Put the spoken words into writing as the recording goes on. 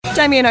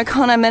Damien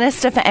O'Connor,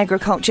 Minister for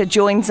Agriculture,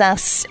 joins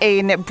us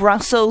in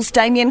Brussels.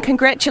 Damien,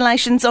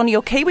 congratulations on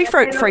your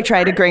kiwifruit free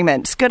trade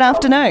agreement. Good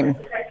afternoon.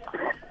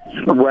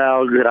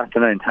 Well, good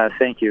afternoon.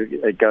 Thank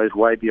you. It goes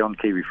way beyond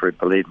kiwifruit,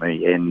 believe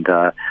me. And,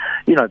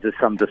 there's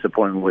some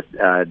disappointment with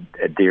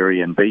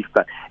dairy and beef.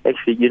 But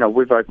actually,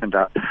 we've opened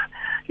up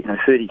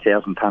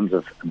 30,000 tonnes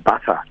of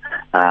butter,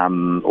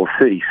 or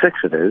 36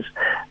 it is,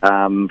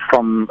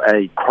 from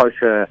a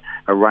quota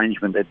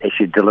arrangement that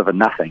actually delivered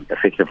nothing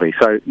effectively.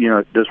 So,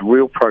 there's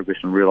real progress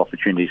and real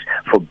opportunities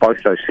for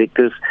both those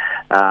sectors.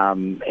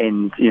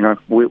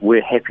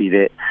 We're happy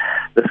that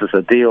this is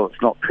a deal.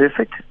 It's not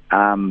perfect,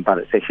 but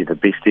it's actually the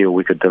best deal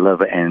we could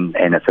deliver, and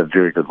it's a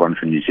very good one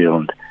for New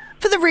Zealand.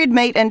 For the red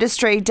meat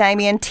industry,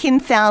 Damien,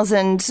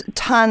 10,000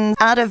 tonnes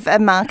out of a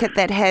market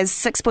that has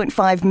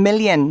 6.5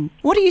 million.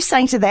 What do you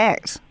say to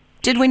that?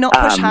 Did we not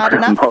push hard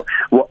enough?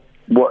 What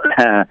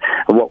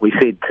we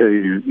said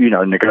to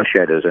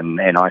negotiators,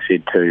 and I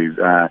said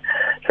to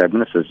trade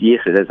ministers, yes,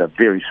 it is a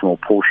very small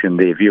portion.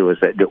 Their view is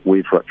that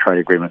we've got trade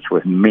agreements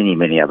with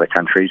many other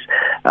countries.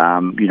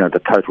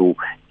 The total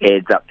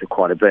adds up to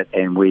quite a bit,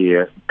 and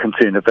we're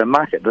concerned of the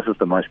market. This is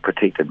the most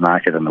protected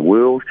market in the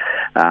world.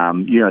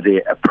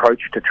 Their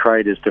approach to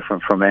trade is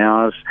different from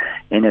ours,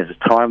 and at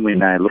a time when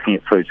they're looking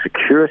at food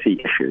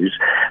security issues,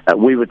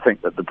 we would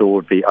think that the door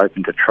would be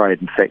open to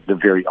trade. In fact, the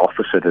very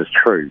opposite is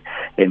true.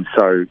 And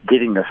so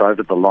getting this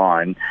over the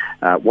line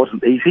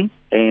wasn't easy,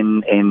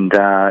 and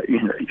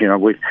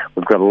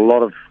we've got a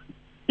lot of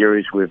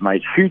areas we've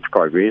made huge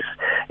progress,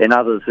 and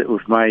others that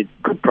we've made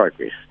good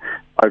progress.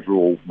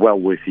 Overall, well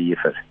worth the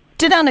effort.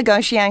 Did our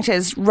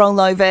negotiators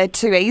roll over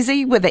too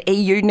easy? Were the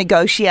EU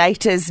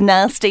negotiators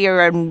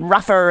nastier and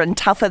rougher and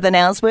tougher than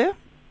ours were?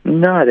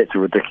 No, that's a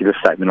ridiculous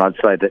statement. I'd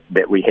say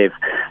that we have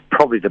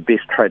probably the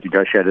best trade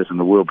negotiators in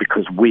the world,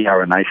 because we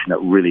are a nation that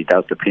really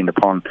does depend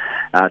upon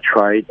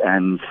trade.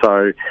 And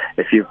so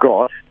if you've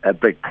got a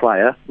big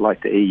player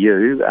like the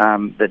EU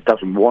that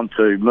doesn't want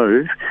to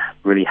move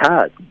really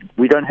hard,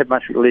 we don't have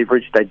much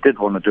leverage. They did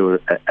want to do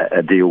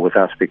a deal with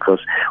us because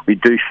we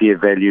do share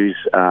values,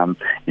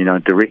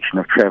 direction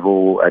of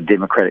travel,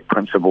 democratic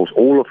principles,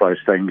 all of those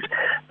things.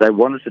 They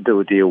wanted to do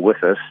a deal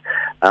with us.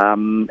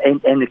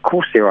 And of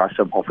course there are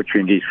some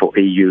opportunities for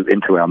EU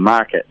into our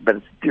market, but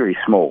it's very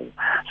small.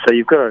 So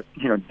you've got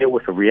to deal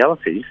with the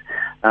realities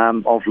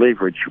of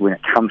leverage when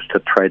it comes to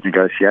trade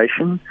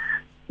negotiation.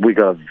 We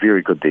got a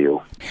very good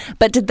deal.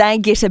 But did they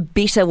get a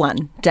better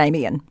one,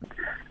 Damien?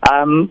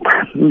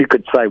 You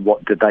could say,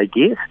 what did they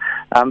get?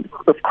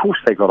 Of course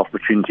they got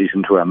opportunities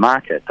into our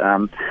market,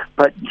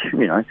 but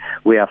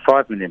we are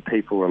 5 million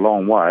people, a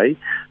long way.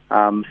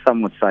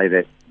 Some would say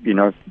that,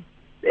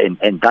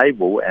 and they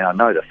will, and I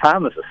know the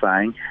farmers are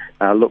saying,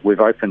 look, we've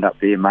opened up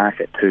their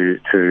market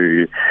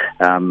to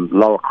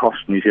lower cost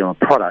New Zealand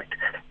product,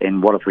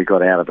 and what have we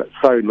got out of it?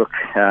 So look,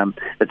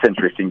 it's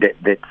interesting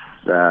that's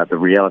the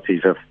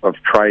realities of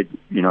trade.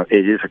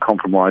 It is a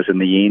compromise in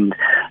the end.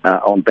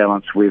 On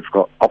balance, we've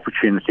got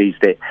opportunities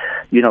that,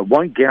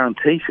 won't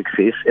guarantee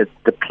success. It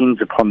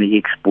depends upon the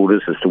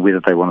exporters as to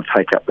whether they want to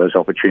take up those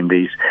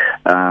opportunities,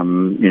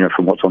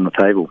 from what's on the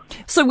table.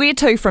 So where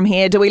to from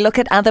here? Do we look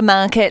at other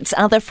markets,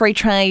 other free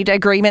trade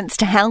agreements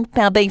to help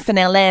our beef and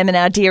our lamb and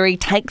our dairy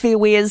take their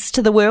wares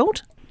to the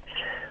world?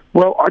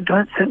 Well, I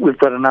don't think we've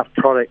got enough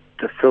product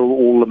to fill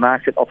all the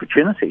market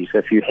opportunities.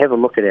 If you have a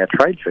look at our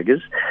trade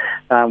figures,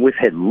 we've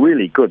had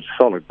really good,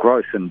 solid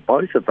growth in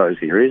both of those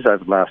areas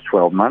over the last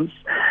 12 months,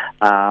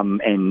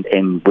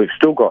 and we've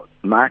still got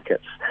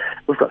markets.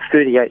 We've got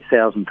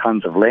 38,000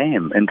 tonnes of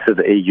lamb into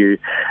the EU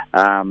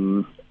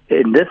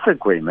in this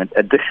agreement,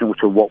 additional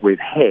to what we've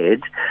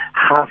had,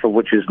 half of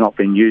which has not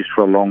been used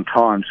for a long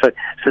time. So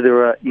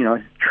there are,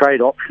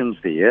 trade options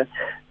there,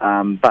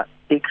 but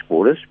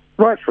exporters,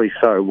 rightfully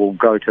so, will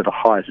go to the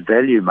highest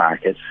value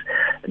markets.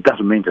 It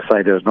doesn't mean to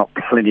say there's not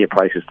plenty of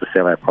places to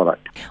sell our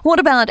product. What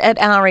about at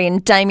our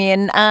end,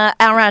 Damien? Are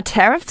our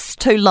tariffs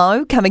too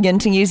low coming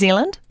into New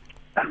Zealand?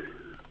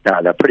 No,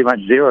 they're pretty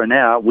much zero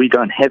now. We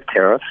don't have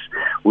tariffs.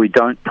 We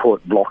don't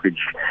put blockage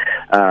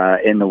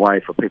in the way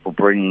for people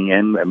bringing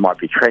in. It might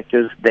be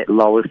tractors. That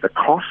lowers the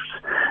costs.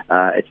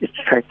 It's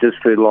tractors,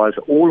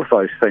 fertiliser, all of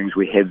those things.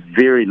 We have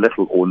very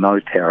little or no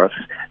tariffs.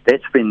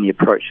 That's been the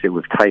approach that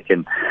we've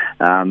taken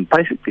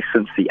basically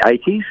since the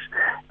 80s.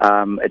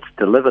 It's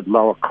delivered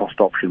lower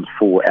cost options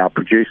for our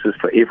producers,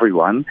 for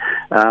everyone,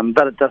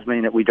 but it does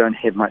mean that we don't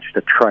have much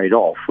to trade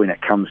off when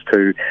it comes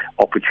to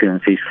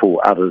opportunities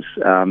for others,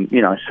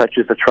 such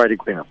as the trade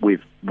agreement.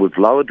 We've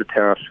lowered the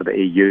tariffs for the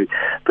EU,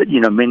 but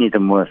many of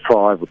them were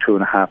 5 or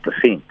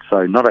 2.5%,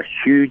 so not a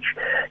huge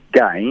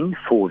gain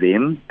for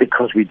them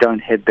because we don't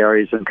have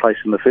barriers in place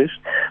in the first,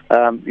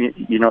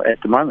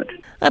 at the moment.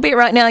 I bet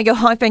right now you're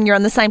hoping you're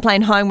on the same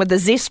plane home with the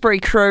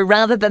Zespri crew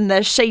rather than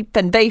the sheep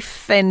and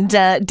beef and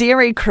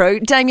dairy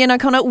crew. Damien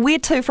O'Connor, where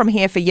to from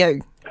here for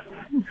you?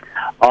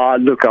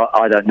 Look,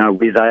 I don't know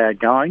where they are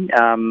going,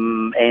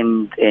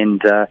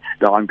 and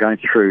I'm going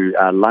through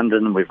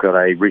London. We've got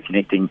a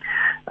reconnecting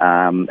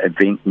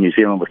event, New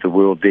Zealand with the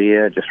World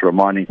there, just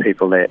reminding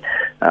people that,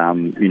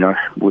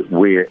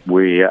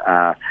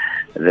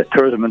 the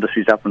tourism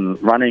industry is up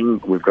and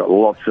running. We've got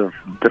lots of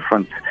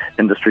different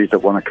industries that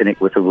want to connect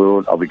with the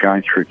world. I'll be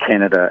going through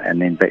Canada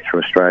and then back to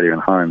Australia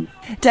and home.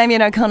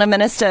 Damien O'Connor,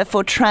 Minister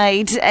for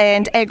Trade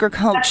and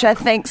Agriculture,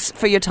 thanks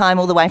for your time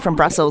all the way from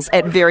Brussels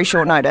at very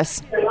short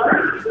notice.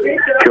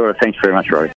 Sure, thanks very much, Rose.